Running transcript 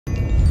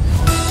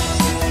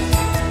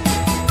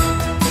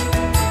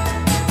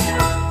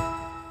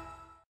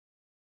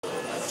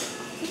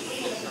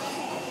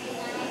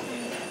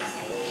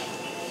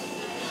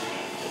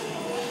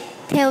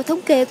Theo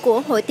thống kê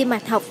của Hội Tim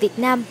mạch học Việt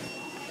Nam,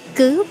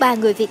 cứ 3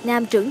 người Việt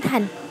Nam trưởng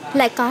thành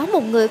lại có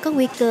một người có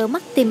nguy cơ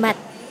mắc tim mạch.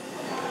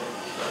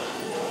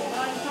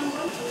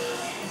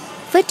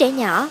 Với trẻ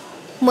nhỏ,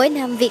 mỗi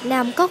năm Việt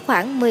Nam có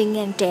khoảng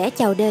 10.000 trẻ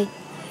chào đời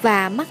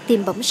và mắc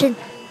tim bẩm sinh.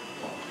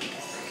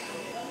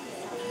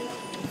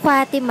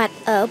 Khoa tim mạch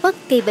ở bất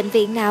kỳ bệnh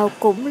viện nào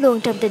cũng luôn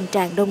trong tình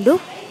trạng đông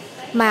đúc,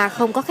 mà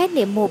không có khái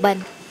niệm mùa bệnh.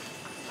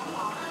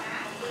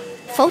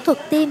 Phẫu thuật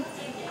tim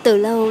từ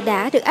lâu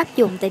đã được áp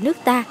dụng tại nước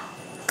ta,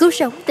 cứu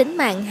sống tính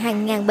mạng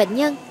hàng ngàn bệnh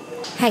nhân,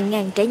 hàng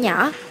ngàn trẻ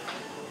nhỏ.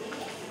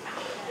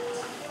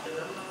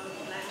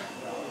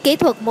 Kỹ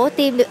thuật mổ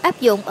tim được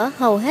áp dụng ở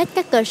hầu hết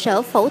các cơ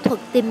sở phẫu thuật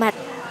tim mạch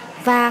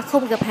và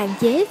không gặp hạn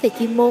chế về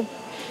chuyên môn.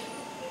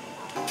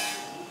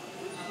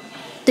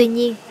 Tuy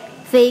nhiên,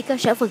 vì cơ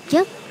sở vật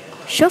chất,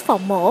 số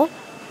phòng mổ,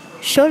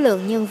 số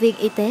lượng nhân viên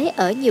y tế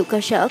ở nhiều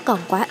cơ sở còn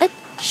quá ít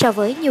so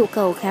với nhu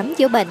cầu khám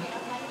chữa bệnh,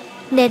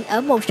 nên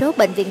ở một số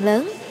bệnh viện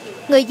lớn,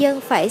 người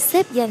dân phải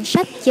xếp danh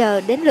sách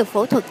chờ đến lượt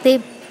phẫu thuật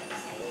tim.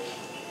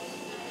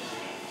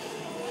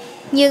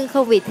 Nhưng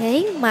không vì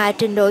thế mà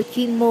trình độ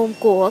chuyên môn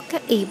của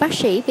các y bác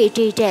sĩ bị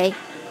trì trệ.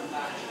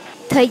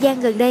 Thời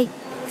gian gần đây,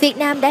 Việt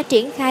Nam đã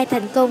triển khai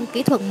thành công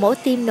kỹ thuật mổ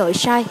tim nội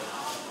soi,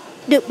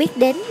 được biết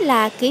đến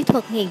là kỹ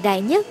thuật hiện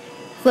đại nhất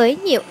với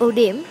nhiều ưu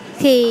điểm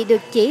khi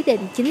được chỉ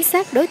định chính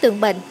xác đối tượng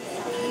bệnh.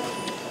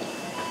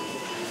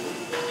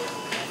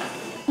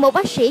 Một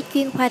bác sĩ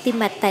chuyên khoa tim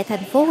mạch tại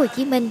thành phố Hồ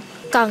Chí Minh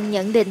còn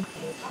nhận định,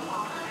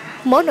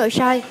 mổ nội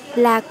soi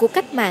là cuộc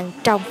cách mạng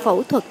trong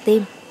phẫu thuật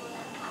tim.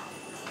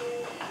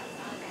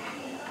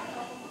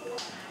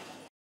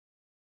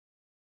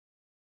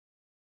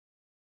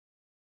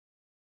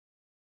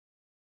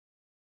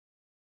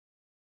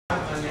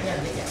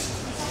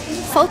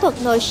 Phẫu thuật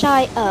nội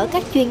soi ở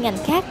các chuyên ngành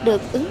khác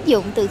được ứng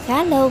dụng từ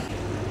khá lâu.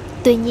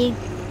 Tuy nhiên,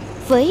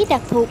 với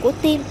đặc thù của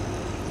tim,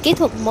 kỹ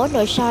thuật mổ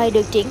nội soi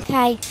được triển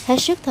khai hết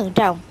sức thận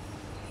trọng.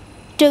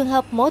 Trường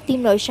hợp mổ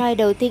tim nội soi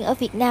đầu tiên ở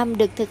Việt Nam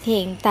được thực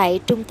hiện tại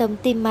Trung tâm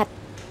Tim mạch,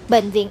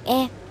 Bệnh viện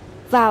E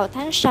vào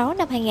tháng 6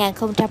 năm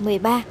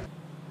 2013.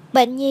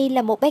 Bệnh nhi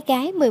là một bé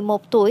gái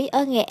 11 tuổi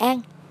ở Nghệ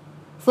An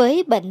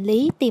với bệnh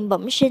lý tim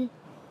bẩm sinh,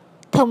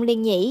 thông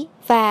liên nhĩ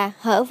và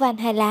hở van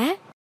hai lá.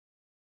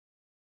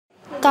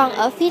 Còn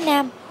ở phía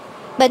Nam,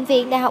 Bệnh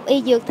viện Đại học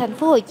Y Dược Thành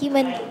phố Hồ Chí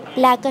Minh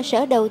là cơ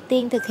sở đầu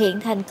tiên thực hiện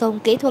thành công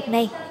kỹ thuật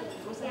này.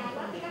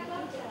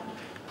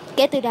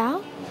 Kể từ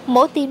đó,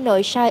 mổ tim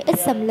nội soi ít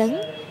xâm lấn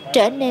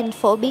trở nên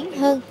phổ biến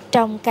hơn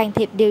trong can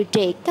thiệp điều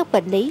trị các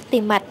bệnh lý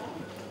tim mạch.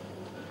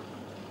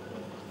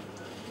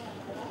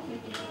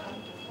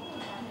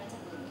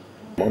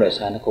 Mổ nội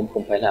soi nó cũng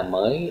không phải là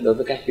mới đối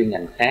với các chuyên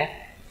ngành khác.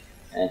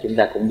 Chúng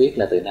ta cũng biết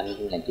là từ năm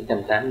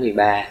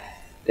 1983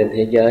 trên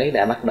thế giới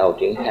đã bắt đầu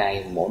triển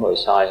khai mổ nội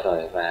soi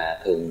rồi, và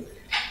thường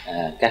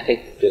các cái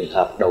trường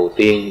hợp đầu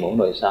tiên mổ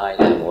nội soi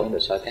là mổ nội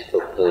soi cắt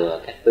ruột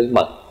thừa, cắt túi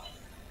mật.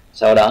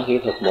 Sau đó kỹ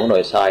thuật mổ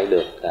nội soi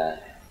được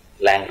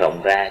lan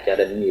rộng ra cho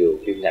đến nhiều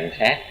chuyên ngành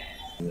khác.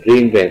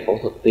 Riêng về phẫu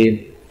thuật tim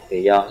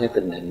thì do cái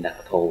tình hình đặc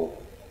thù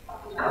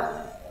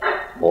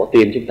mổ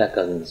tim chúng ta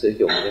cần sử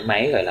dụng cái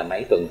máy gọi là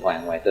máy tuần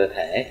hoàn ngoài cơ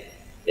thể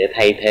để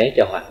thay thế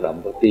cho hoạt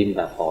động của tim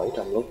và phổi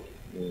trong lúc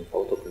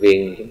phẫu thuật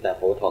viên chúng ta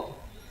phẫu thuật.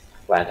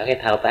 Và các cái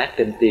thao tác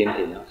trên tim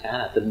thì nó khá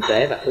là tinh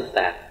tế và phức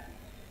tạp,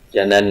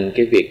 cho nên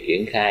cái việc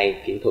triển khai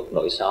kỹ thuật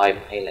nội soi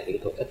hay là kỹ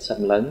thuật ít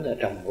xâm lấn ở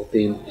trong mổ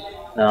tim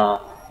nó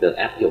được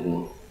áp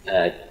dụng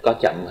có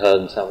chậm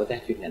hơn so với các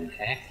chuyên ngành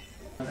khác.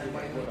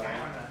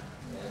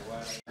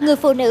 Người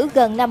phụ nữ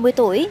gần 50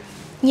 tuổi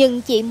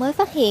nhưng chị mới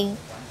phát hiện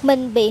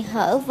mình bị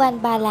hở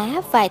van ba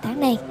lá vài tháng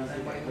nay.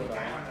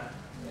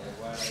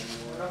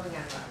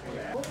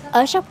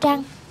 Ở Sóc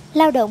Trăng,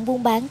 lao động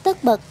buôn bán tất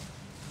bật,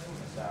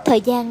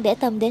 thời gian để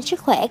tâm đến sức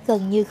khỏe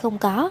gần như không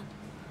có.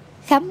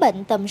 Khám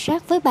bệnh tầm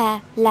soát với bà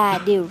là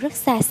điều rất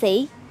xa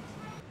xỉ.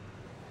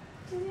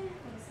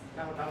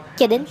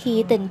 Cho đến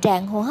khi tình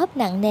trạng hô hấp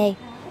nặng nề,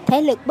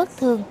 thể lực bất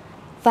thường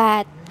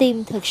và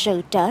tim thực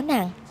sự trở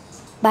nặng,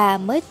 bà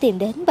mới tìm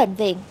đến bệnh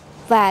viện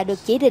và được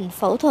chỉ định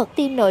phẫu thuật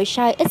tim nội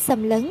soi ít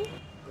xâm lấn.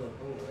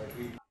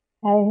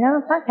 Thì nó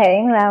phát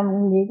hiện là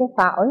gì cái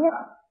phổi á,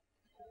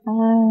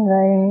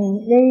 rồi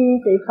đi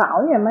trị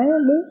phổi rồi mới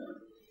biết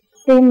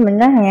tim mình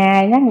nó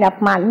ngày nó đập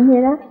mạnh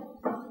vậy đó.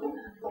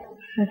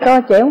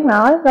 Cô chịu không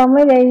nổi, cô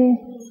mới đi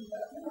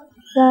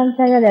lên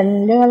cho gia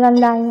đình đưa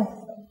lên đây.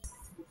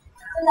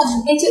 Tức là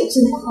cái triệu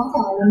chứng khó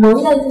thở là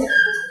mới đây thôi.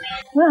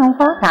 Nó không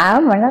khó thở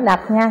mà nó đập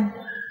nhanh,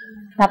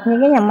 đập như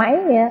cái nhà máy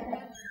vậy á,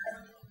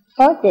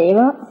 khó chịu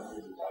á.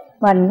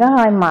 Mình có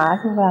hơi mệt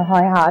và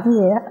hồi hộp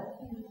gì đó,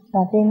 và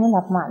tim nó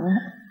đập mạnh.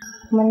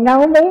 Mình đâu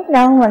có biết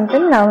đâu, mình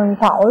tính là mình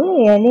phổi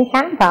thì đi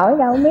khám phổi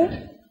đâu có biết.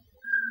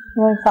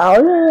 Rồi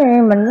phổi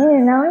mình mới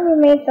nói với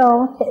mấy cô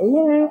bác sĩ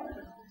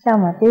sao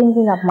mà tim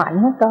tôi đập mạnh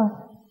hết cô.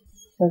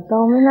 Rồi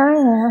cô mới nói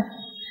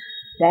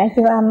để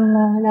siêu âm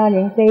đo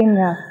điện tim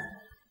rồi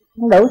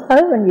đủ thứ,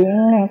 bệnh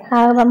viện này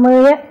thơ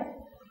 30 á.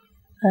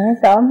 Rồi nó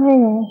trộm thấy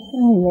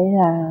vậy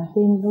là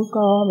tim của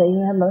cô bị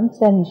bẩm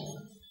sinh,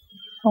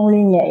 không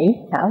liên nhĩ,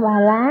 thở ba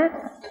lá,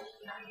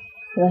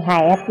 rồi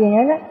hẹp gì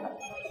nữa đó.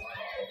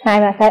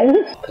 2-3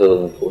 thứ.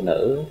 Thường phụ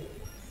nữ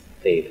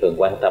thì thường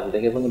quan tâm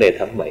đến cái vấn đề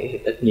thẩm mỹ, thì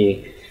tất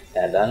nhiên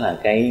đó là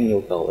cái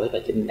nhu cầu rất là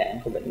chính đáng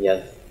của bệnh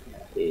nhân.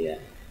 Thì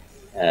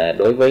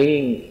đối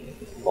với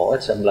mổ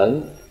ít xâm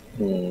lấn,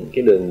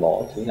 cái đường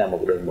mổ chỉ là một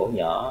đường mổ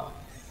nhỏ,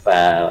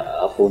 và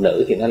ở phụ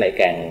nữ thì nó lại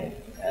càng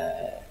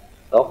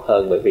tốt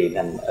hơn, bởi vì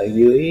nằm ở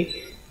dưới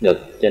ngực,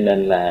 cho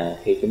nên là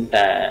khi chúng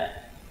ta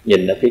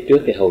nhìn ở phía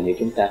trước thì hầu như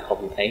chúng ta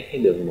không thấy cái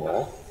đường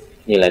mổ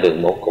như là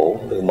đường mổ cũ.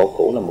 Đường mổ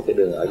cũ là một cái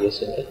đường ở dưới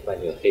xương ức, và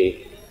nhiều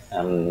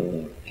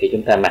khi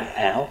chúng ta mặc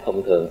áo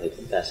thông thường thì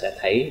chúng ta sẽ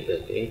thấy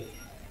được cái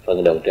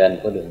phần đầu trên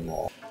của đường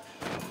mổ.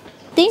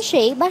 Tiến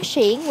sĩ bác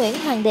sĩ Nguyễn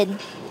Hoàng Định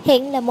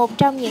hiện là một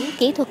trong những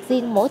kỹ thuật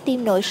viên mổ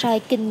tim nội soi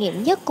kinh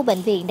nghiệm nhất của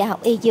Bệnh viện Đại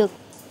học Y Dược.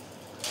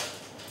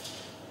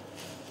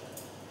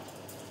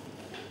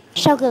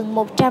 Sau gần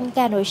 100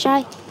 ca nội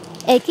soi,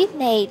 ekip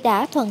này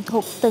đã thuần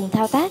thục từng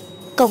thao tác,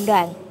 công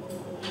đoạn.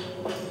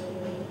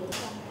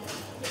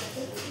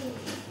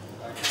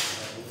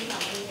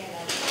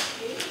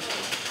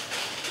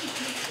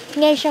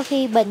 Ngay sau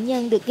khi bệnh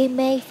nhân được gây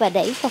mê và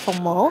đẩy vào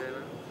phòng mổ,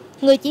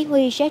 người chỉ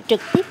huy sẽ trực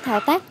tiếp thao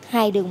tác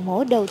 2 đường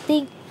mổ đầu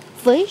tiên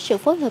với sự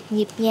phối hợp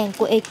nhịp nhàng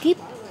của ekip.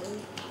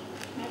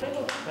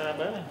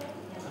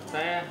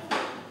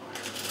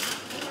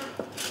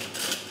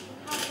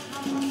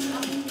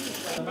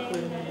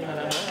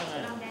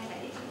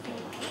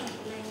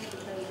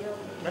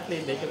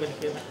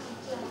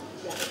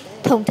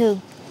 Thông thường,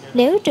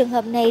 nếu trường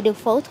hợp này được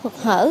phẫu thuật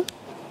hở,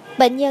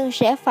 bệnh nhân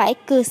sẽ phải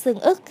cưa xương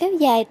ức kéo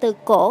dài từ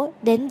cổ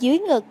đến dưới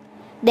ngực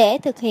để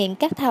thực hiện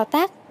các thao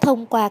tác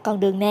thông qua con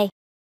đường này.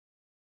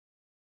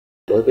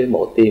 Đối với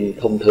mổ tim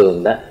thông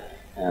thường đó,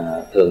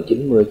 thường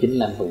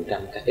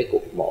 90-95% các cái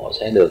cuộc mổ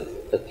sẽ được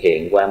thực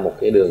hiện qua một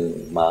cái đường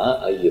mở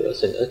ở giữa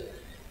xương ức.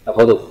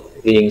 Phẫu thuật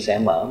viên sẽ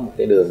mở một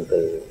cái đường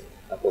từ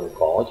vùng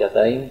cổ cho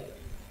tới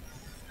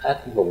hết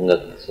vùng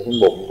ngực xuống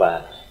bụng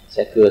và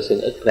sẽ cưa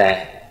xương ức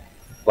ra.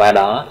 Qua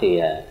đó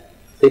thì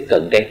tiếp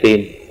cận trái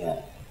tim,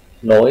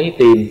 nối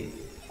tim,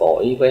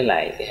 phổi với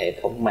lại cái hệ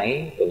thống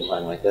máy tuần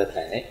hoàn ngoài cơ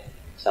thể.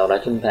 Sau đó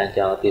chúng ta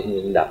cho tim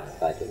ngưng đập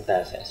và chúng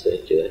ta sẽ sửa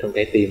chữa trong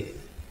trái tim.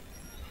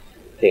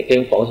 Thì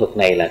cái phẫu thuật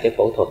này là cái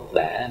phẫu thuật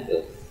đã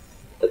được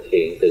thực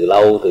hiện từ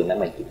lâu, từ năm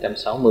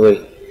 1960,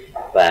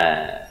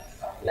 và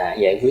đã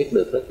giải quyết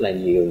được rất là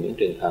nhiều những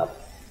trường hợp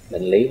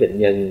bệnh lý bệnh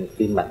nhân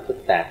tim mạch phức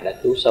tạp, đã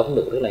cứu sống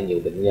được rất là nhiều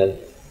bệnh nhân.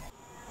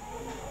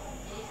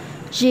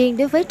 Riêng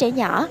đối với trẻ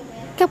nhỏ,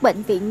 các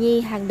bệnh viện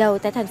nhi hàng đầu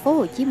tại thành phố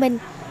Hồ Chí Minh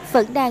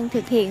vẫn đang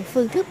thực hiện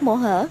phương thức mổ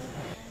hở.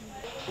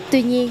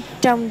 Tuy nhiên,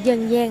 trong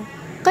dân gian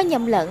có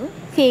nhầm lẫn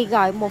khi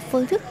gọi một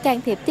phương thức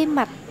can thiệp tim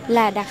mạch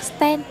là đặt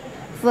stent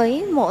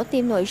với mổ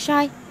tim nội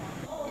soi.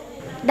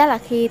 Đó là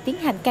khi tiến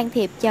hành can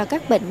thiệp cho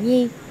các bệnh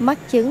nhi mắc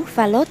chứng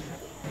Fallot,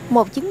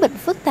 một chứng bệnh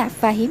phức tạp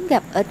và hiếm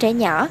gặp ở trẻ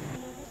nhỏ.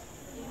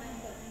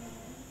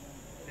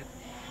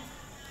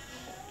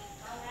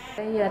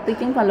 Cái tứ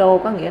chứng Fallot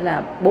có nghĩa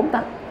là 4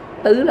 tật,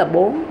 tứ là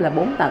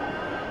 4 tật.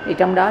 Thì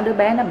trong đó đứa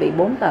bé nó bị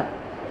 4 tật.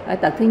 Ở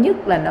tật thứ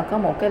nhất là nó có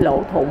một cái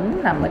lỗ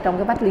thủng nằm ở trong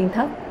cái vách liên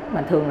thất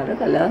mà thường là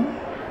rất là lớn.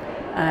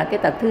 Cái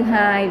tật thứ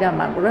hai đó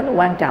mà rất là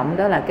quan trọng,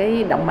 đó là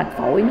cái động mạch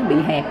phổi nó bị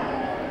hẹp.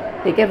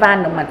 Thì cái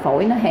van động mạch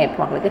phổi nó hẹp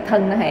hoặc là cái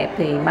thân nó hẹp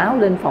thì máu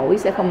lên phổi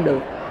sẽ không được.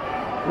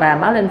 Và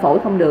máu lên phổi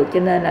không được cho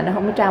nên là nó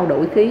không có trao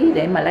đổi khí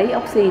để mà lấy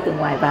oxy từ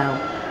ngoài vào.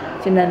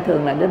 Cho nên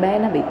thường là đứa bé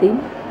nó bị tím.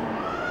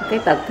 Cái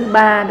tật thứ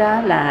ba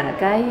đó là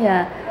cái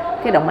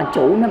động mạch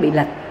chủ nó bị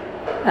lệch.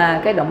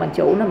 Cái động mạch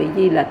chủ nó bị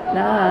di lệch,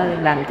 nó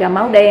làm cho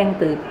máu đen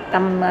từ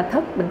tâm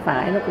thất bên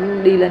phải nó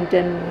cũng đi lên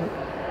trên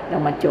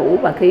động mạch chủ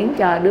và khiến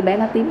cho đứa bé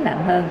nó tím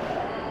nặng hơn.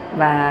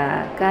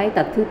 Và cái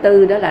tật thứ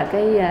tư đó là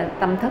cái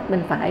tâm thất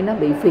bên phải nó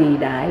bị phì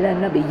đại lên,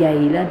 nó bị dày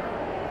lên,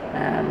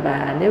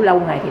 và nếu lâu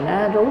ngày thì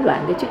nó rối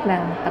loạn cái chức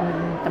năng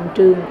tâm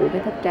trương của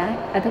cái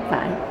thất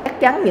phải. Chắc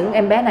chắn những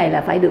em bé này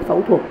là phải được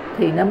phẫu thuật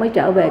thì nó mới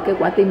trở về cái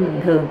quả tim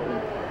bình thường.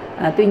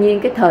 Tuy nhiên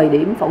cái thời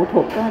điểm phẫu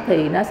thuật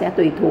thì nó sẽ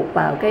tùy thuộc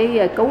vào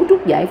cái cấu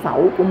trúc giải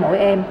phẫu của mỗi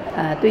em.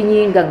 Tuy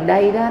nhiên gần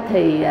đây đó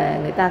thì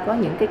người ta có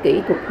những cái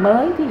kỹ thuật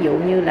mới, ví dụ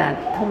như là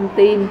thông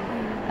tim,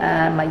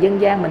 mà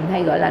dân gian mình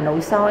hay gọi là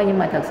nội soi, nhưng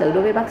mà thật sự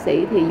đối với bác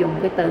sĩ thì dùng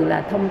cái từ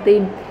là thông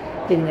tim.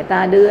 Thì người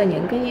ta đưa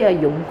những cái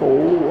dụng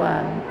cụ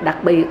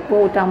đặc biệt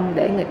vô trong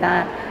để người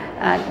ta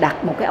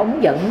đặt một cái ống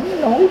dẫn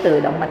nối từ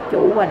động mạch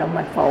chủ qua động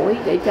mạch phổi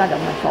để cho động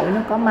mạch phổi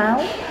nó có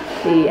máu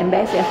thì em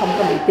bé sẽ không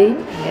có bị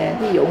tím.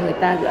 Ví dụ người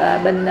ta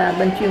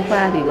bên chuyên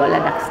khoa thì gọi là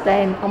đặt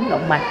stent ống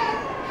động mạch.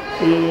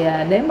 Thì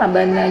nếu mà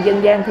bên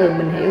dân gian thường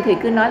mình hiểu thì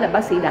cứ nói là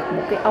bác sĩ đặt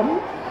một cái ống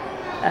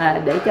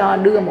để cho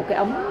đưa một cái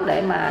ống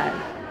để mà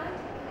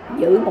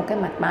giữ một cái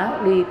mạch máu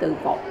đi từ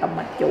động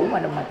mạch chủ và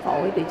động mạch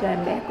phổi để cho em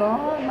bé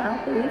có máu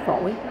tưới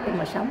phổi để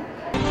mà sống.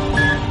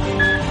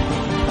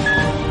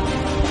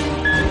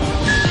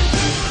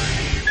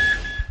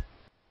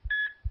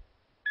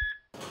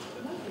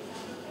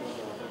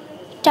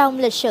 Trong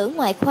lịch sử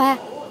ngoại khoa,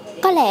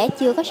 có lẽ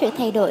chưa có sự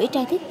thay đổi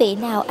trang thiết bị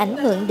nào ảnh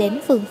hưởng đến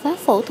phương pháp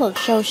phẫu thuật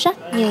sâu sắc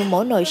như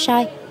mổ nội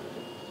soi.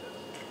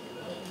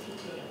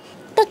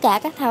 Tất cả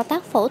các thao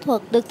tác phẫu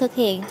thuật được thực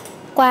hiện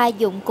qua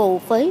dụng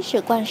cụ với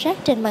sự quan sát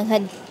trên màn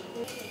hình.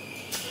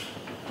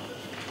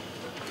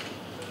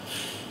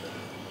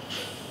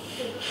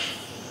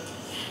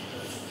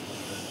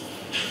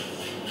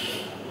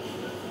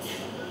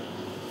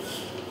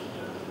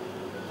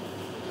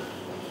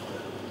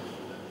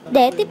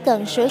 Để tiếp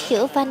cận sửa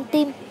chữa van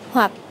tim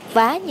hoặc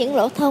vá những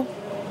lỗ thông,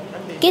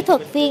 kỹ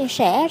thuật viên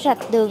sẽ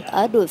rạch đường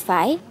ở đùi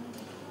phải.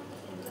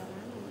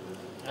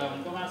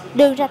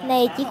 Đường rạch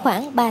này chỉ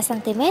khoảng 3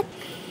 cm,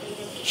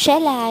 sẽ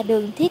là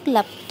đường thiết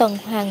lập tuần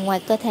hoàn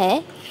ngoài cơ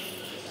thể.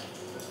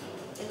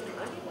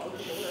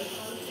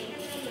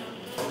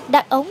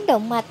 Đặt ống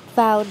động mạch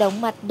vào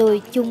động mạch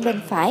đùi chung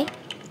bên phải,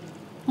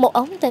 một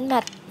ống tĩnh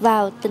mạch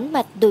vào tĩnh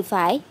mạch đùi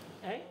phải.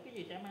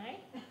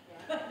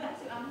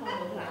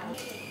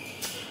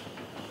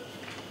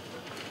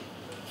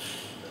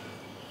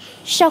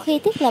 Sau khi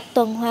thiết lập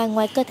tuần hoàn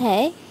ngoài cơ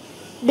thể,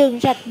 đường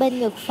rạch bên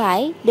ngực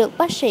phải được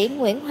bác sĩ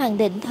Nguyễn Hoàng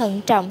Định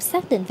thận trọng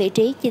xác định vị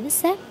trí chính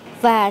xác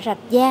và rạch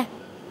da.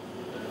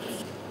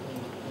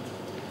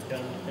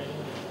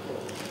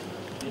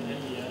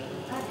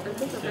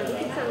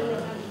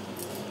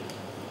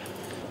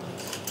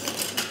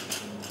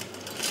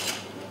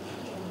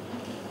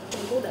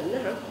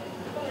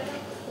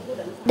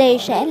 Đây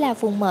sẽ là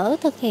vùng mỡ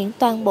thực hiện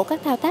toàn bộ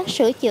các thao tác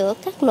sửa chữa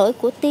các lỗi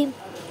của tim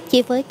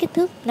chỉ với kích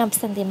thước 5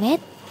 cm.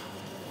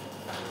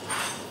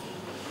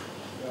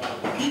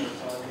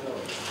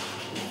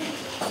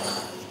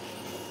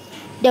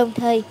 Đồng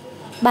thời,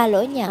 3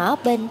 lỗ nhỏ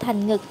bên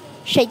thành ngực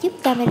sẽ giúp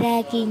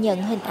camera ghi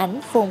nhận hình ảnh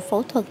vùng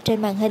phẫu thuật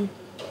trên màn hình.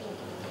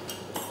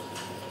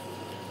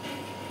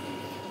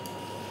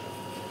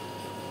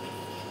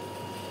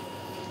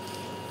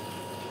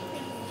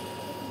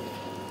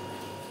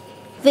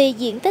 Vì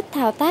diện tích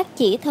thao tác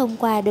chỉ thông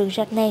qua đường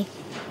rạch này,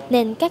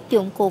 nên các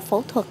dụng cụ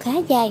phẫu thuật khá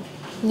dài,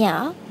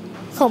 nhỏ,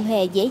 không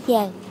hề dễ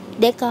dàng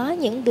để có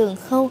những đường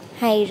khâu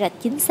hay rạch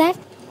chính xác.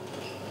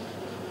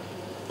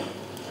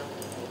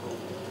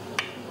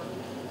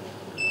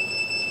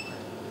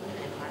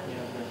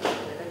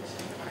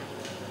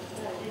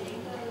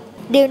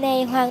 Điều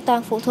này hoàn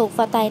toàn phụ thuộc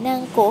vào tài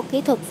năng của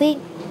kỹ thuật viên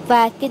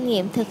và kinh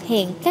nghiệm thực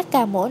hiện các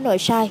ca mổ nội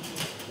soi.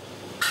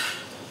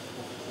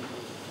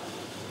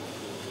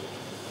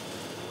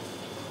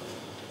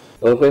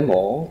 Đối với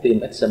mổ tim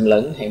ít xâm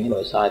lấn hay mổ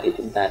nội soi thì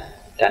chúng ta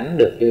tránh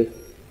được cái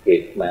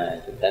việc mà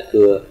chúng ta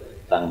cưa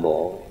toàn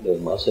bộ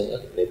đường mỡ xương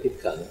ức để tiếp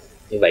cận.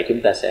 Như vậy chúng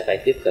ta sẽ phải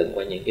tiếp cận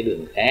qua những cái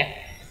đường khác.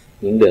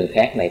 Những đường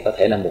khác này có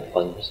thể là một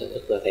phần của xương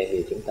ức cơ, thay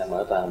vì chúng ta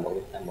mở toàn bộ,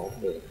 chúng ta mổ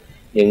đường.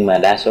 Nhưng mà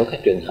đa số các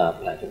trường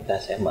hợp là chúng ta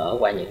sẽ mở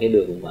qua những cái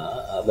đường mỡ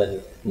ở bên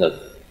ngực,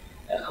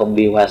 không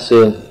đi qua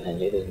xương,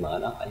 những đường mỡ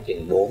đó khoảng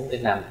chừng 4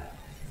 đến 5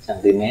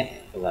 cm,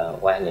 và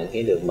qua những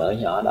cái đường mỡ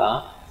nhỏ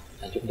đó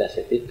chúng ta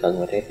sẽ tiếp cận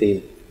vào trái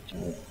tim.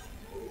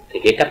 Thì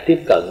cái cách tiếp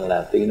cận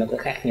là tuy nó có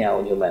khác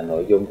nhau, nhưng mà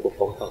nội dung của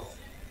phẫu thuật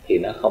thì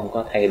nó không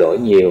có thay đổi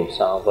nhiều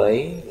so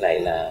với lại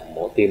là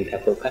mổ tim theo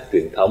phương pháp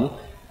truyền thống.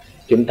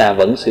 Chúng ta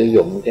vẫn sử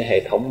dụng cái hệ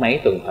thống máy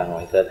tuần hoàn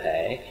ngoài cơ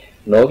thể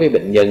nối với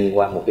bệnh nhân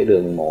qua một cái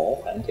đường mổ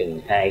khoảng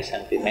chừng 2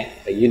 cm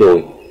ở dưới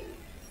đùi.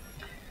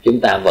 Chúng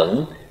ta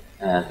vẫn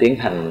tiến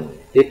hành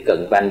tiếp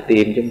cận van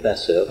tim, chúng ta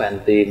sửa van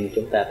tim,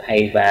 chúng ta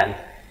thay van,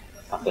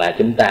 hoặc là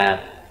chúng ta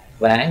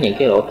vá những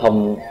cái lỗ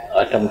thông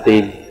ở trong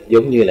tim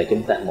giống như là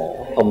chúng ta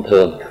mổ thông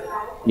thường.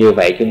 Như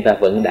vậy chúng ta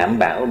vẫn đảm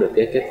bảo được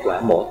cái kết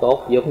quả mổ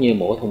tốt giống như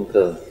mổ thông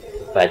thường,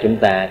 và chúng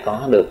ta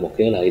có được một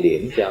cái lợi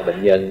điểm cho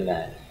bệnh nhân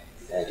là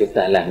chúng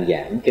ta làm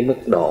giảm cái mức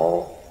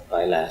độ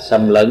gọi là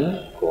xâm lấn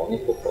của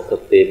những cuộc phẫu thuật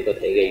tim có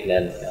thể gây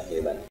nên cho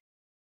người bệnh.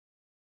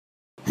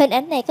 Hình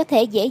ảnh này có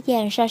thể dễ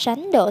dàng so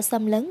sánh độ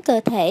xâm lấn cơ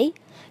thể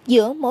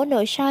giữa mổ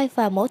nội soi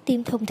và mổ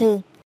tim thông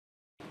thường.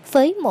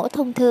 Với mổ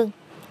thông thường,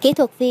 kỹ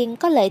thuật viên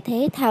có lợi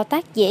thế thao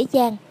tác dễ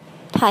dàng,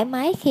 thoải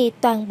mái khi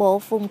toàn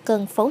bộ vùng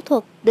cần phẫu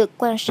thuật được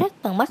quan sát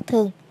bằng mắt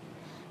thường.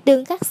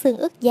 Đường cắt xương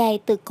ức dài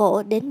từ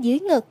cổ đến dưới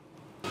ngực.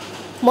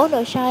 Mổ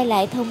nội soi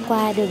lại thông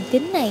qua đường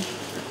kính này,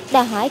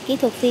 đòi hỏi kỹ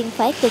thuật viên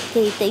phải cực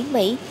kỳ tỉ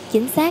mỉ,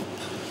 chính xác.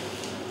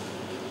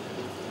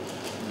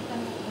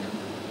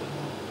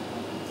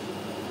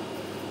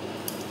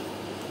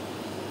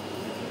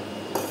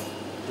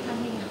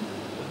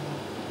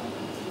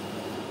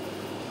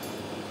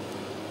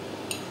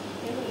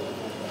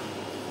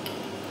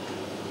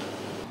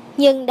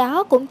 Nhưng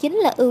đó cũng chính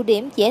là ưu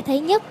điểm dễ thấy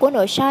nhất của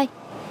nội soi.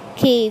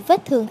 Khi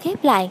vết thương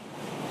khép lại,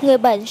 người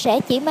bệnh sẽ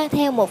chỉ mang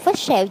theo một vết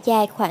sẹo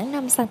dài khoảng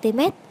 5 cm.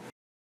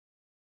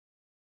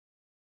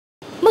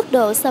 Mức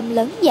độ xâm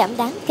lấn giảm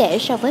đáng kể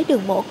so với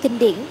đường mổ kinh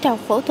điển trong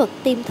phẫu thuật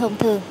tim thông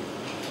thường.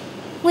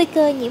 Nguy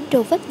cơ nhiễm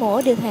trùng vết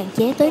mổ được hạn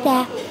chế tối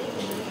đa.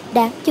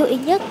 Đáng chú ý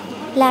nhất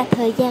là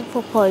thời gian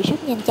phục hồi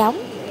rất nhanh chóng.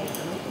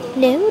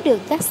 Nếu đường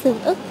cắt xương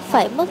ức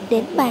phải mất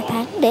đến 3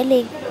 tháng để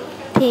liền,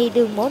 thì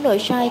đường mổ nội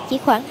soi chỉ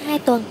khoảng 2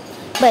 tuần,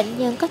 bệnh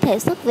nhân có thể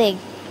xuất viện.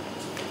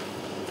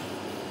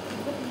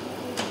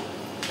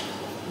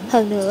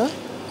 Hơn nữa,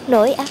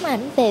 nỗi ám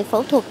ảnh về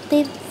phẫu thuật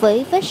tim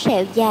với vết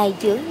sẹo dài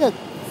giữa ngực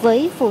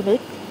với phụ nữ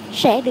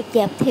sẽ được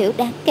giảm thiểu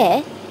đáng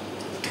kể.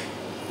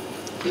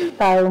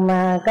 Từ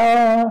mà cô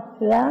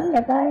lớn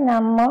cho tới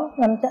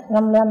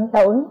 55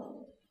 tuổi,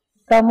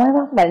 cô mới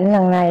phát bệnh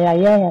lần này là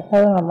vô nhà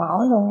thương là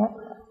mổ luôn á.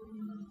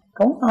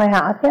 Cũng hồi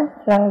hộp chứ,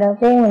 lần đầu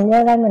tiên mình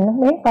vô đây mình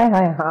không biết phải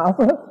hồi hộp,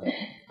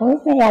 không biết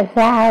nó ra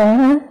sao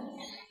nữa.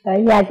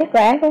 Rồi giờ sức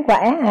khỏe cũng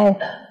khỏe rồi,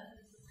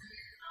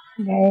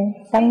 Rồi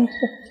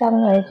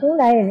xong rồi xuống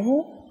đây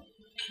cũng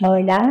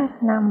 10 đã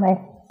năm rồi,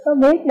 có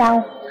biết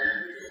đâu,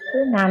 cứ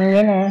nằm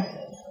vậy nè.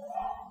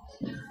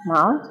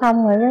 Mỏ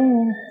xong rồi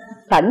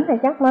tỉnh thì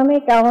chắc mới mấy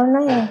câu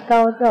nói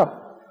câu rồi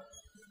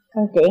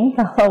con chuyển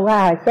câu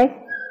qua rồi chết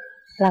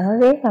là mới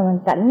biết là mình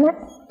tỉnh á,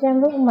 chứ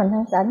lúc mình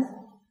không tỉnh.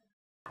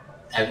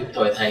 Theo chúng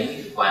tôi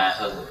thấy qua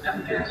hơn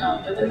 100 trường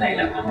hợp, cho tới nay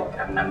là có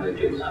 150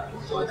 trường hợp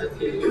chúng tôi thực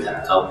hiện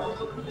thành công phẫu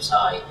thuật nội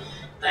soi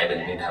tại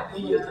bệnh viện Đại học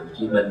Y Dược Thành phố Hồ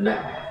Chí Minh đó,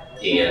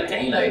 thì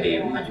cái lợi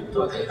điểm mà chúng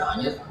tôi thấy rõ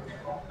nhất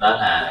đó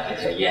là cái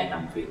thời gian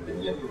nằm viện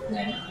bệnh nhân rút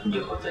ngắn, cũng như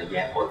thời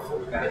gian hồi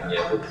phục bệnh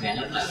nhân rút ngắn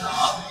rất là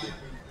rõ.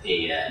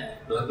 Thì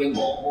đối với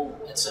mổ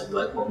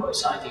với mổ nội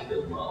soi cái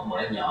đường mỡ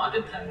nhỏ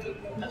trên thành ngực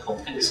nó không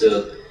cắt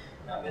xương,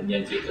 bệnh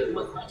nhân chỉ cần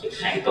mất khoảng chừng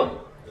 2 tuần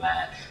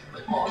và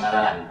vết mổ nó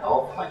đã lành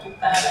tốt và chúng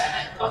ta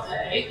đã có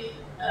thể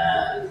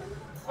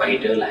quay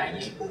trở lại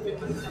những công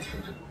việc bình thường của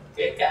mình,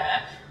 kể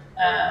cả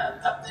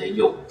tập thể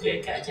dục,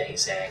 kể cả chạy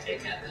xe, kể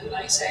cả tự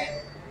lái xe.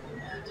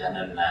 Cho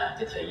nên là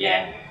cái thời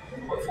gian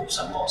hồi phục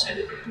sau mổ sẽ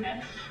được rút ngắn,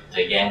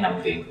 thời gian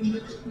nằm viện cũng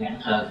được rút ngắn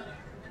hơn,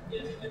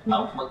 ít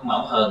mất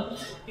máu hơn,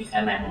 cái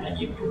khả năng mà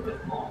nhiễm trùng vết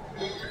mổ cũng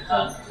ít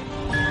hơn.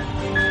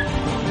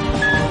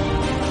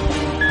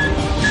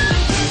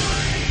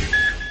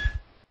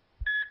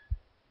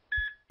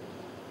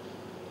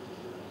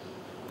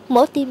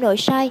 Mổ tim nội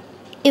soi,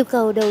 yêu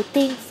cầu đầu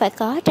tiên phải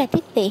có trang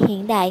thiết bị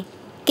hiện đại,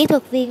 kỹ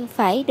thuật viên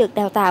phải được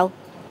đào tạo.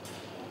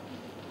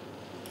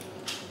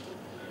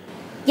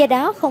 Do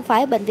đó, không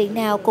phải bệnh viện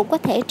nào cũng có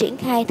thể triển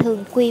khai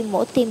thường quy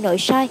mổ tim nội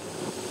soi.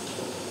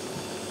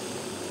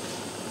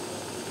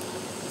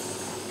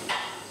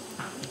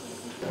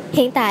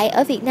 Hiện tại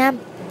ở Việt Nam,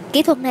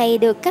 kỹ thuật này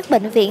được các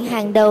bệnh viện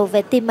hàng đầu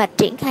về tim mạch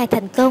triển khai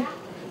thành công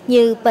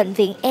như Bệnh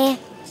viện E,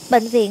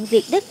 Bệnh viện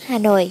Việt Đức Hà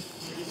Nội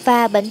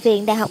và Bệnh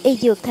viện Đại học Y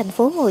Dược Thành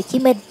phố Hồ Chí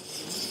Minh.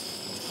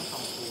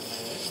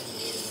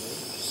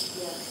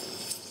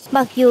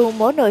 Mặc dù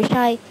mổ nội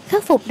soi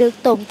khắc phục được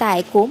tồn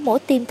tại của mổ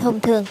tim thông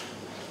thường,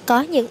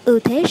 có những ưu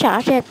thế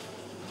rõ rệt,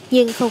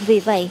 nhưng không vì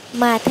vậy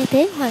mà thay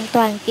thế hoàn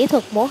toàn kỹ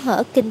thuật mổ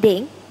hở kinh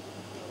điển.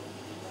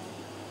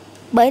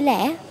 Bởi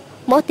lẽ,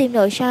 mổ tim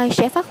nội soi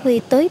sẽ phát huy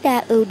tối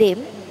đa ưu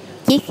điểm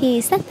chỉ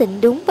khi xác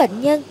định đúng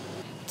bệnh nhân,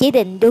 chỉ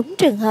định đúng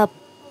trường hợp.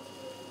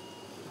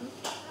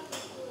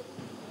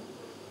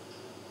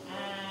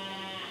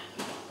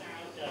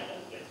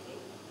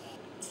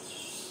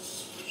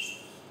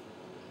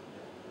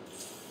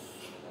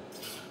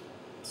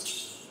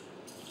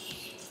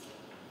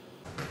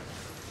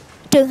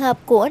 Trường hợp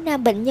của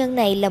nam bệnh nhân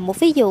này là một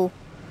ví dụ.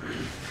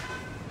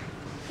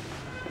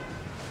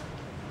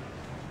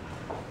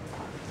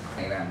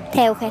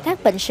 Theo khai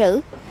thác bệnh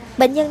sử,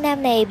 bệnh nhân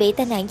nam này bị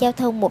tai nạn giao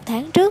thông 1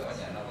 tháng trước.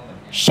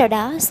 Sau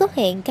đó xuất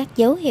hiện các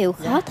dấu hiệu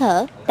khó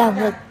thở, đau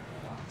ngực.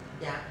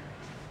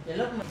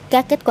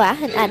 Các kết quả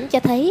hình ảnh cho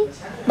thấy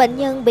bệnh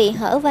nhân bị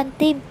hở van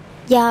tim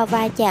do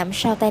va chạm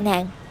sau tai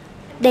nạn.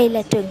 Đây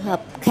là trường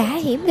hợp khá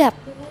hiếm gặp.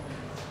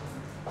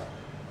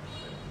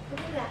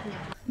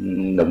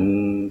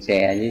 Đụng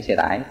xe với xe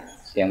tải,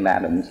 xe Honda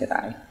đụng xe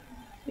tải,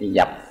 đi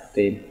dập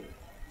tim,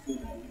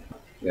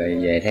 rồi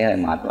về thấy hơi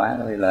mệt quá,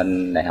 mới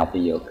lên Đại học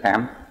Y Dược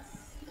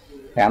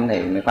khám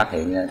thì mới phát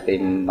hiện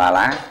tim 3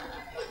 lá,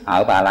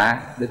 ở 3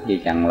 lá, đứt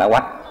dây chằng lá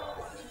quách.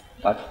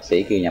 Bác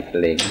sĩ kêu nhập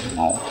liền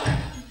mổ.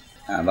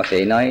 Bác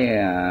sĩ nói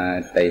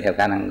tùy theo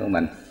khả năng của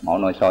mình, mổ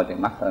nội soi thì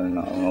mắc hơn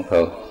mổ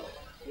thường,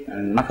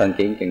 mắc hơn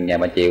chỉ chừng vài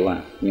 3 triệu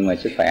nhưng mà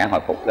sức khỏe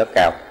hồi phục rất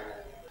cao.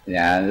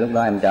 Dạ, lúc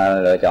đó em cho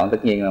lựa chọn,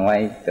 tất nhiên là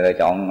phải lựa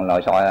chọn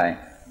nội soi rồi,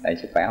 tại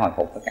sức khỏe hồi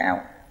phục rất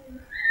cao,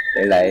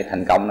 tỷ lệ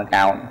thành công nó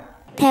cao.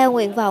 Theo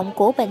nguyện vọng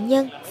của bệnh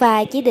nhân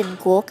và chỉ định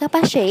của các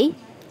bác sĩ,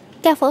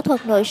 ca phẫu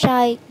thuật nội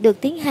soi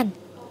được tiến hành.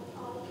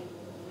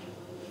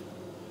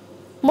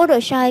 Mổ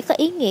nội soi có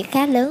ý nghĩa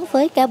khá lớn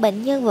với cả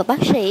bệnh nhân và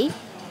bác sĩ,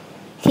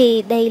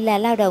 khi đây là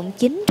lao động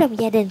chính trong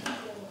gia đình.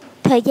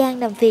 Thời gian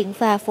nằm viện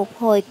và phục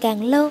hồi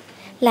càng lâu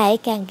lại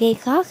càng gây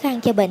khó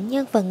khăn cho bệnh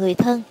nhân và người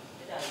thân.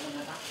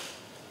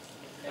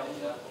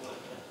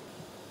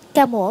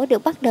 Ca mổ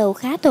được bắt đầu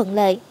khá thuận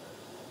lợi.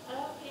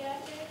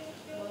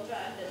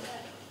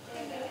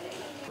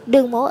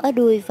 Đường mổ ở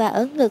đùi và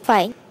ở ngực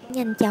phải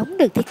nhanh chóng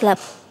được thiết lập.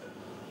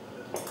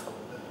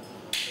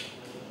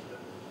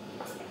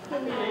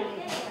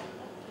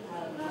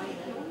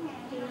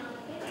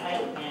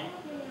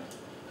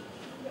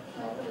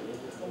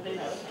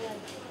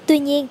 Tuy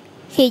nhiên,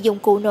 khi dụng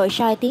cụ nội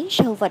soi tiến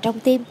sâu vào trong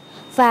tim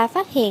và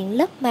phát hiện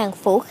lớp màng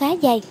phủ khá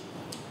dày,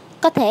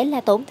 có thể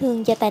là tổn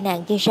thương do tai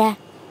nạn gây ra.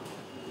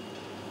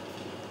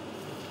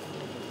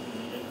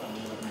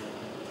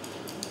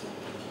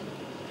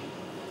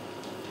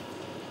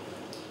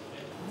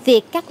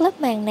 Việc cắt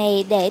lớp màng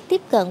này để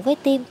tiếp cận với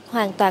tim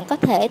hoàn toàn có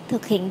thể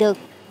thực hiện được.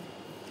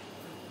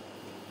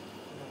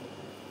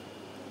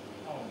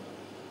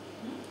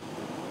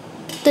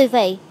 Tuy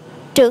vậy,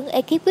 trưởng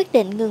ekip quyết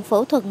định ngừng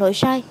phẫu thuật nội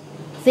soi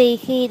vì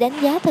khi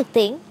đánh giá thực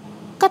tiễn,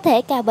 có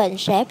thể ca bệnh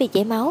sẽ bị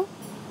chảy máu,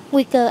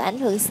 nguy cơ ảnh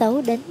hưởng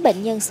xấu đến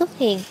bệnh nhân xuất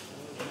hiện.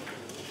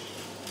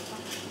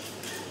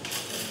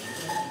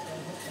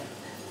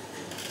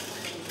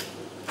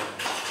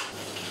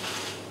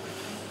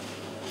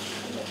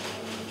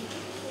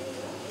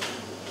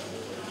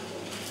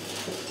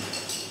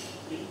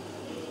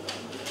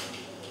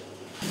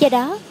 Do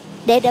đó,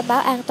 để đảm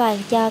bảo an toàn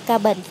cho ca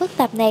bệnh phức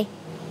tạp này,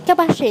 các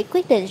bác sĩ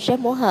quyết định sẽ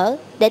mổ hở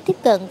để tiếp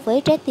cận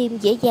với trái tim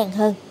dễ dàng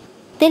hơn.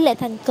 Tỷ lệ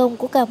thành công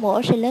của ca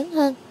mổ sẽ lớn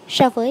hơn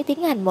so với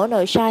tiến hành mổ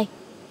nội soi.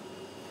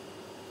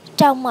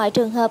 Trong mọi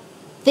trường hợp,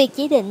 việc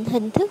chỉ định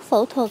hình thức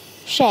phẫu thuật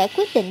sẽ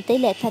quyết định tỷ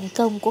lệ thành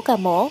công của ca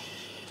mổ.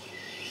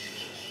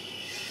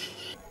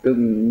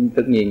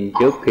 Tất nhiên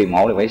trước khi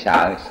mổ thì phải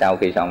sợ, sau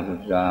khi xong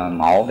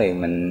mổ thì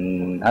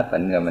mình hết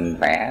bệnh rồi, mình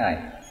khỏe rồi.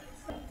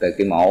 Từ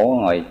khi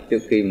mổ rồi, trước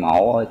khi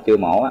mổ, chưa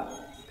mổ á,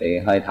 thì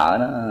hơi thở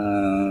nó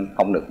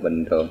không được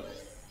bình thường.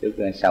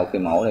 Sau khi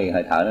mổ thì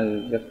hơi thở nó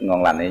rất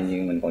ngon lành,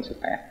 nhưng mình còn sức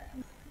khỏe.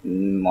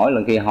 Mỗi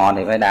lần khi ho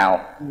thì phải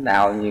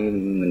đau như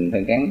mình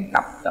phải gắng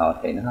tập rồi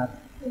thì nó hết.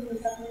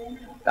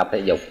 Tập thể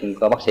dục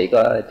có bác sĩ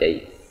có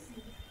trị,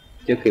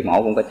 trước khi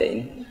mổ cũng có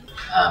trị.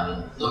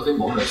 Đối với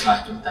mổ nội soi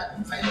chúng ta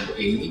cũng phải lưu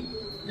ý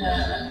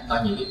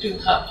có những cái trường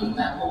hợp chúng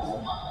ta mổ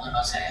mở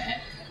nó sẽ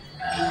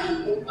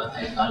có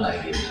thể có lời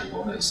điểm hơn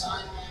mổ nội soi.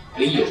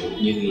 Ví dụ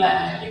như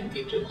là những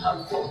cái trường hợp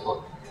phẫu thuật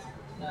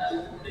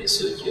để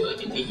sửa chữa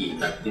những cái dị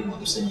tật tim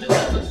bẩm sinh rất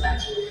là phức tạp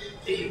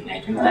thì hiện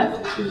nay chúng ta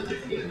vẫn chưa thực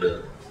hiện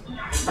được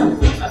phương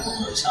pháp mổ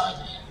nội soi.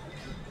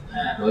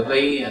 Đối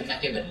với các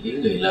cái bệnh lý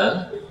người lớn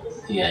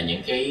thì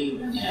những cái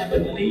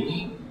bệnh lý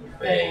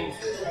về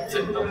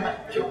phình động mạch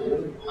chủ,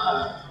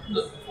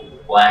 ngực, vùng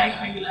quai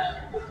hay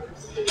là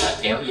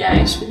kéo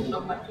dài xuống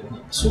động mạch chủ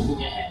ngực xuống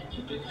chẳng hạn,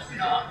 những trường hợp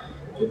đó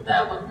chúng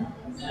ta vẫn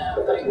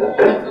phải có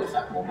cái phương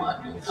pháp mổ mở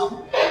truyền thống.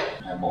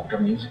 Một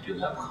trong những trường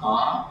hợp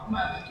khó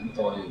mà chúng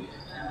tôi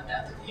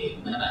đã thực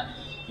hiện đó là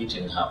cái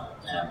trường hợp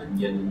bệnh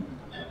nhân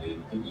bị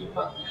cái dị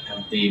vật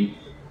trong tim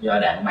do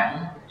đạn bắn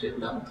trước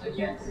đó một thời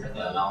gian cũng rất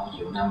là lâu,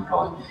 nhiều năm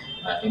rồi,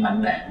 và cái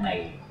mảnh đạn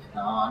này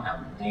nó nằm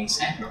ngay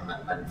sát động mạch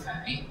vành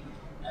phải,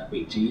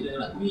 vị trí rất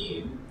là nguy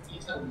hiểm, chỉ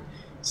cần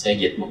xê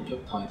dịch một chút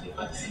thôi thì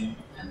có thể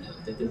ảnh hưởng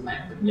tới tính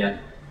mạng bệnh nhân.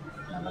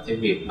 Và cái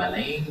việc mà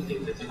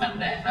tìm được cái mảnh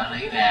đạn đó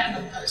lấy ra,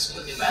 đồng thời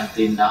sửa cái van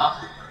tim đó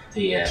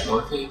thì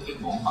đối với cái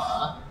mổ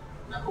mở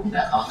nó cũng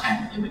đã khó khăn,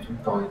 nhưng mà chúng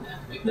tôi đã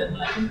quyết định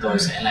là chúng tôi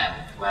sẽ làm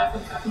qua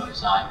phương pháp nội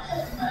soi,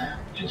 và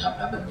trường hợp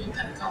đó bệnh nhân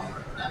thành công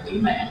là mỹ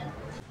mãn.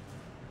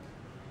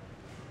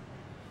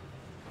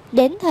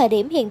 Đến thời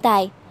điểm hiện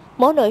tại,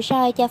 mổ nội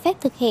soi cho phép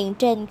thực hiện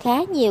trên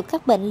khá nhiều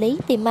các bệnh lý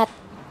tim mạch.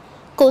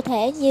 Cụ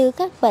thể như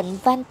các bệnh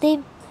van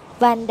tim,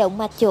 van động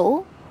mạch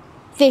chủ,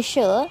 việc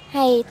sửa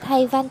hay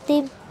thay van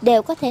tim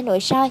đều có thể nội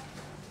soi.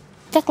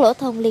 Các lỗ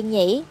thông liên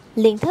nhĩ,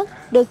 liên thất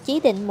được chỉ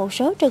định một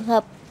số trường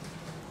hợp.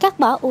 Cắt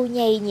bỏ u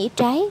nhầy nhĩ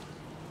trái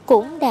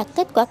cũng đạt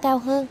kết quả cao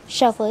hơn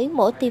so với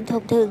mổ tim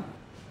thông thường.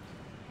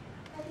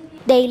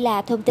 Đây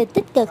là thông tin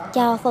tích cực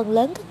cho phần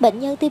lớn các bệnh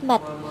nhân tim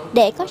mạch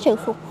để có sự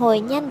phục hồi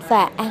nhanh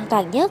và an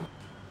toàn nhất.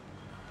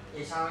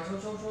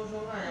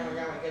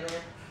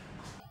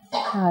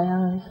 Trời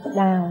ơi,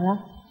 đau lắm.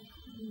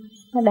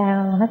 Nó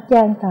đau hết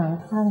trơn toàn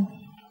thân.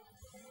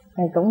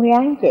 Thì cũng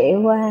ráng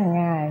chịu qua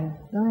ngày,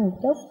 nói một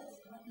chút.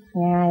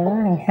 Ngày đó,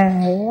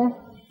 ngày đó.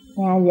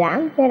 Ngày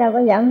giảm chứ đâu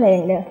có giảm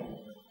liền được.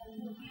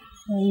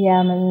 Bây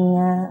giờ mình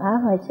ở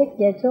hồi sức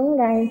về xuống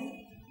đây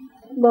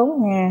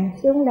 4 ngày,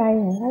 xuống đây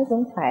mình thấy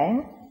cũng khỏe,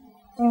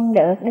 ăn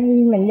được,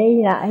 mình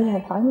đi lại là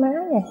thoải mái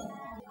rồi.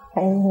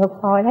 Thì phục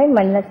hồi thấy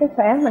mình là sức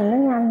khỏe mình nó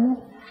nhanh,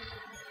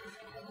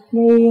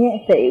 đi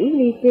tiểu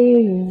đi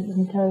tiêu gì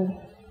bình thường.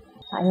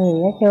 Tại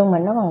vì cái xương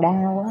mình nó còn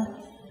đau quá,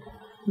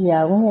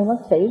 giờ cũng như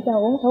bác sĩ cho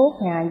uống thuốc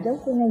ngày chút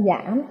cho nó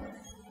giảm,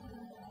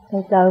 từ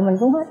từ mình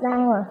cũng hết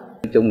đau à.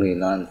 Nói chung thì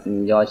là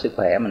do sức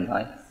khỏe mình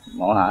thôi.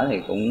 Mổ hở thì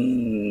cũng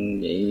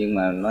vậy, nhưng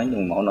mà nói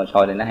chung mổ nội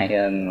soi thì nó hay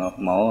hơn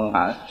mổ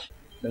hở.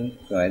 Đúng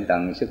rồi,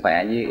 cần sức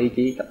khỏe với ý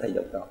chí tập thể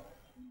dục rồi.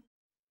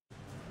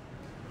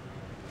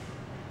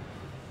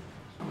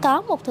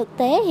 Có một thực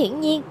tế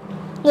hiển nhiên,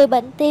 người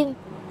bệnh tim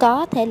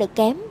có thể lực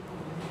kém.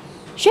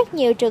 Rất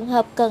nhiều trường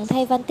hợp cần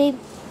thay van tim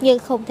nhưng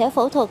không thể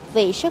phẫu thuật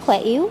vì sức khỏe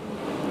yếu,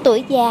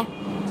 tuổi già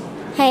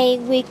hay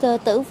nguy cơ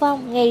tử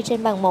vong ngay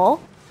trên bàn mổ.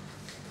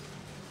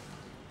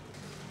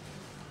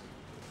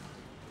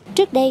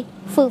 Trước đây,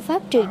 phương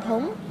pháp truyền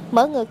thống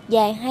mở ngực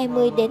dài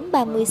 20 đến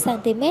 30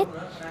 cm,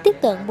 tiếp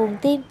cận buồng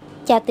tim,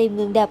 cho tim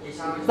ngừng đập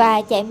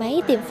và chạy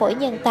máy tim phổi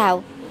nhân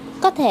tạo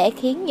có thể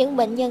khiến những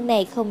bệnh nhân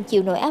này không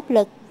chịu nổi áp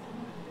lực,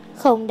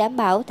 không đảm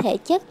bảo thể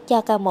chất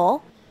cho ca mổ.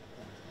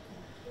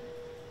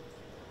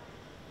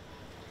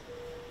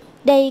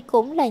 Đây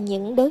cũng là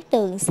những đối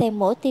tượng xem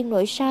mổ tim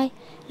nội soi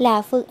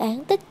là phương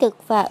án tích cực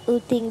và ưu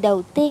tiên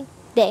đầu tiên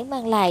để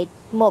mang lại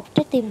một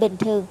trái tim bình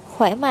thường,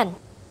 khỏe mạnh.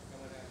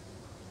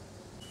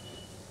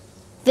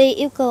 Vì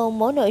yêu cầu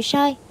mổ nội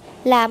soi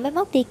là máy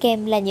móc đi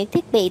kèm là những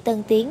thiết bị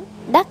tân tiến,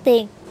 đắt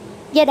tiền.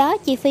 Do đó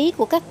chi phí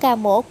của các ca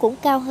mổ cũng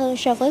cao hơn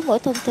so với mổ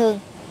thông thường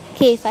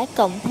khi phải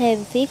cộng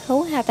thêm phí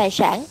khấu hao tài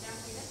sản.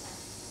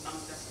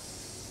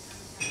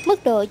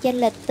 Mức độ chênh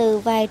lệch từ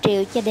vài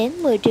triệu cho đến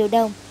 10 triệu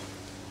đồng.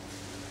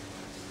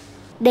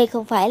 Đây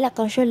không phải là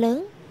con số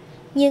lớn,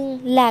 nhưng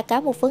là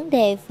cả một vấn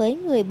đề với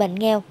người bệnh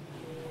nghèo.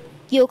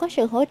 Dù có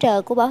sự hỗ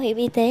trợ của bảo hiểm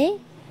y tế,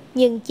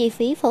 nhưng chi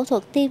phí phẫu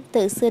thuật tim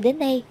từ xưa đến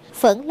nay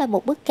vẫn là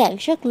một bức cản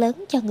rất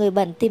lớn cho người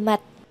bệnh tim mạch.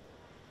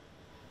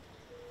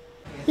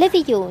 Lấy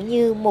ví dụ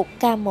như một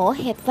ca mổ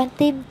hẹp van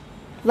tim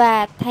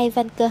và thay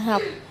van cơ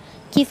học,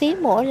 chi phí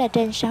mổ là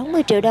trên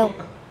 60 triệu đồng.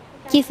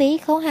 Chi phí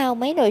khấu hao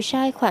máy nội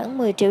soi khoảng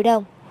 10 triệu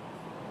đồng.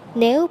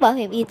 Nếu bảo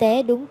hiểm y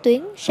tế đúng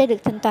tuyến sẽ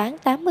được thanh toán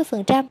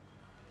 80%.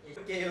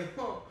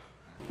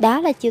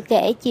 Đó là chưa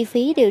kể chi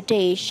phí điều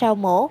trị sau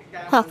mổ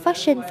hoặc phát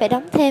sinh phải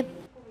đóng thêm.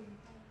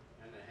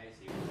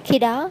 Khi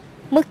đó,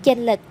 mức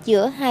chênh lệch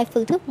giữa hai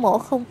phương thức mổ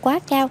không quá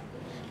cao,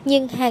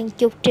 nhưng hàng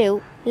chục triệu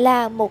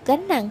là một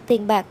gánh nặng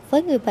tiền bạc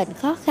với người bệnh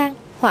khó khăn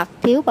hoặc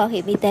thiếu bảo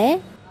hiểm y tế.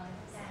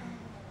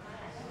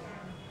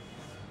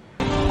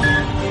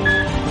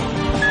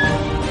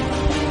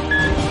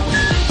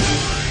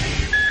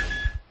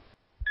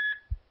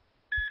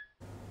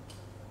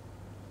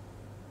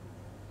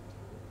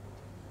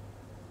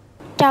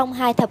 Trong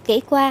 2 thập kỷ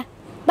qua,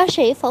 bác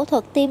sĩ phẫu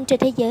thuật tim trên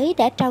thế giới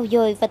đã trau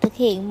dồi và thực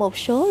hiện một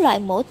số loại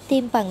mổ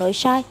tim bằng nội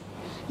soi,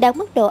 đạt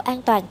mức độ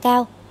an toàn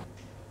cao.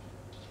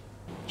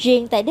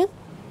 Riêng tại Đức,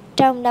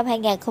 trong năm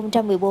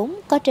 2014,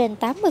 có trên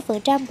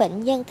 80%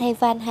 bệnh nhân thay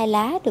van hai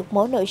lá được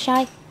mổ nội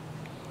soi.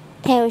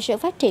 Theo sự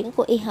phát triển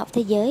của y học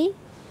thế giới,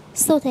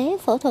 xu thế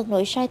phẫu thuật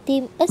nội soi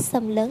tim ít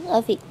xâm lấn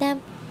ở Việt Nam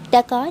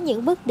đã có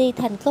những bước đi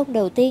thành công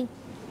đầu tiên.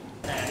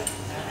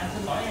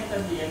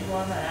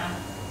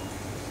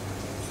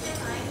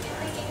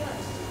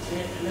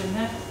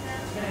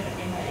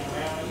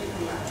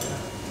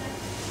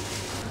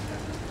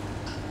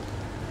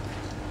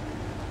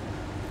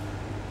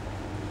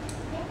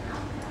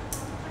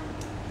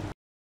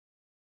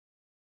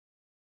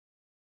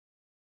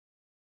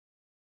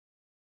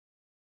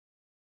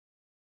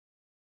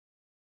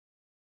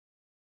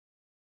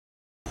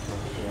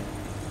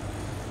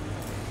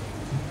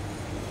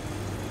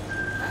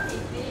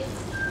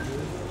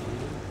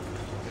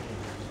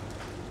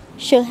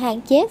 Sự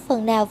hạn chế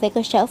phần nào về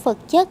cơ sở vật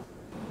chất,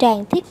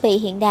 trang thiết bị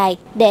hiện đại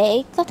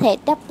để có thể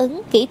đáp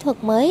ứng kỹ thuật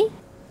mới,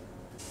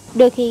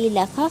 đôi khi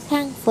là khó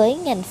khăn với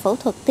ngành phẫu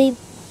thuật tim.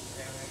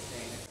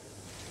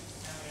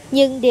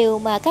 Nhưng điều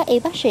mà các y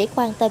bác sĩ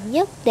quan tâm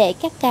nhất để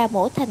các ca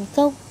mổ thành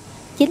công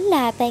chính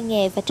là tay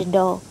nghề và trình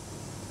độ.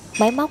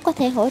 Máy móc có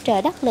thể hỗ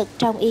trợ đắc lực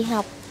trong y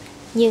học,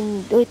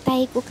 nhưng đôi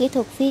tay của kỹ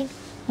thuật viên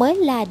mới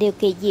là điều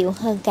kỳ diệu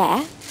hơn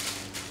cả.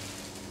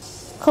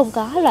 Không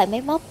có loại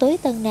máy móc tối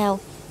tân nào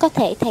có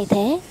thể thay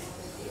thế.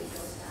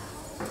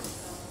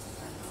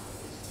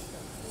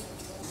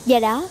 Do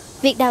đó,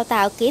 việc đào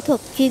tạo kỹ thuật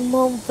chuyên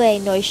môn về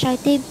nội soi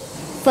tim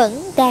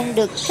vẫn đang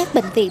được các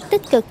bệnh viện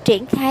tích cực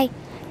triển khai,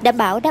 đảm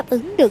bảo đáp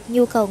ứng được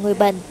nhu cầu người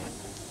bệnh,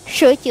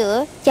 sửa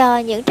chữa cho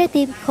những trái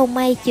tim không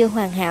may chưa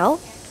hoàn hảo.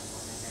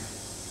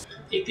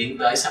 Thì tiến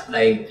tới sắp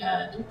đây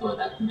chúng tôi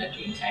đã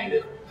triển khai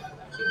được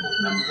chừng 1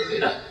 năm rưỡi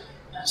rồi,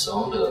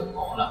 số lượng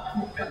mổ là khoảng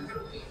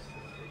 150.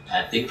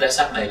 Tiến tới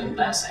sắp đây chúng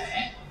ta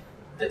sẽ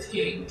thực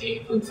hiện cái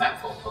phương pháp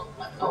phẫu thuật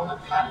mạch cầu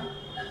mạch phanh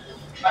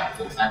bằng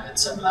phương pháp ít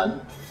xâm lấn,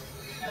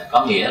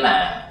 có nghĩa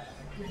là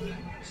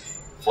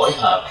phối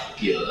hợp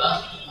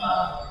giữa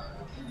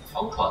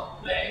phẫu thuật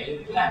để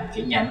làm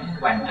cái nhánh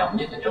quan trọng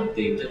nhất ở trong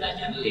tim, tức là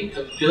nhánh liên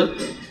thức trước,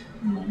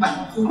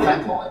 bằng phương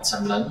pháp mổ ít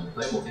xâm lấn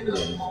với một cái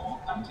đường mổ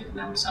khoảng chừng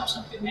 5-6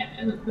 cm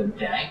ở ngực bên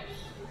trái,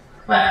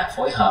 và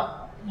phối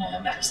hợp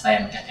đặt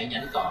stent các cái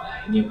nhánh còn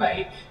lại. Như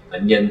vậy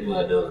bệnh nhân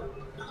vừa được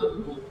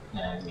hưởng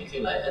những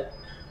cái lợi ích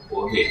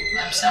của việc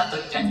làm sao tất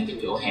cả những cái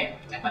chỗ hẹp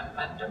các mạch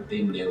vành trong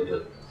tim đều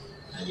được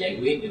giải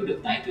quyết, đều được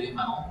tái tưới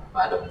máu,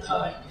 và đồng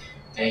thời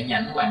cái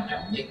nhánh quan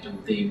trọng nhất trong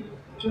tim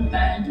chúng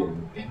ta dùng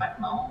cái mạch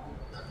máu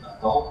thật là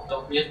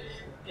tốt nhất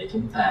để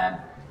chúng ta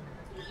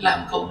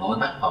làm cầu nối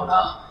bắt vào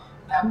đó,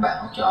 đảm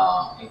bảo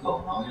cho cái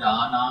cầu nối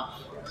đó nó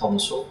thông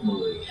suốt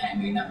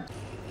 10-20 năm.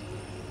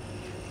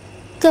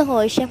 Cơ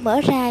hội sẽ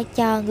mở ra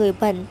cho người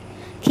bệnh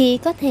khi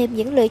có thêm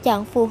những lựa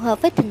chọn phù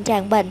hợp với tình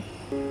trạng bệnh,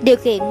 điều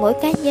kiện mỗi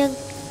cá nhân,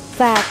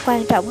 và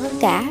quan trọng hơn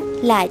cả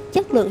là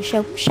chất lượng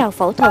sống sau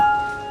phẫu thuật.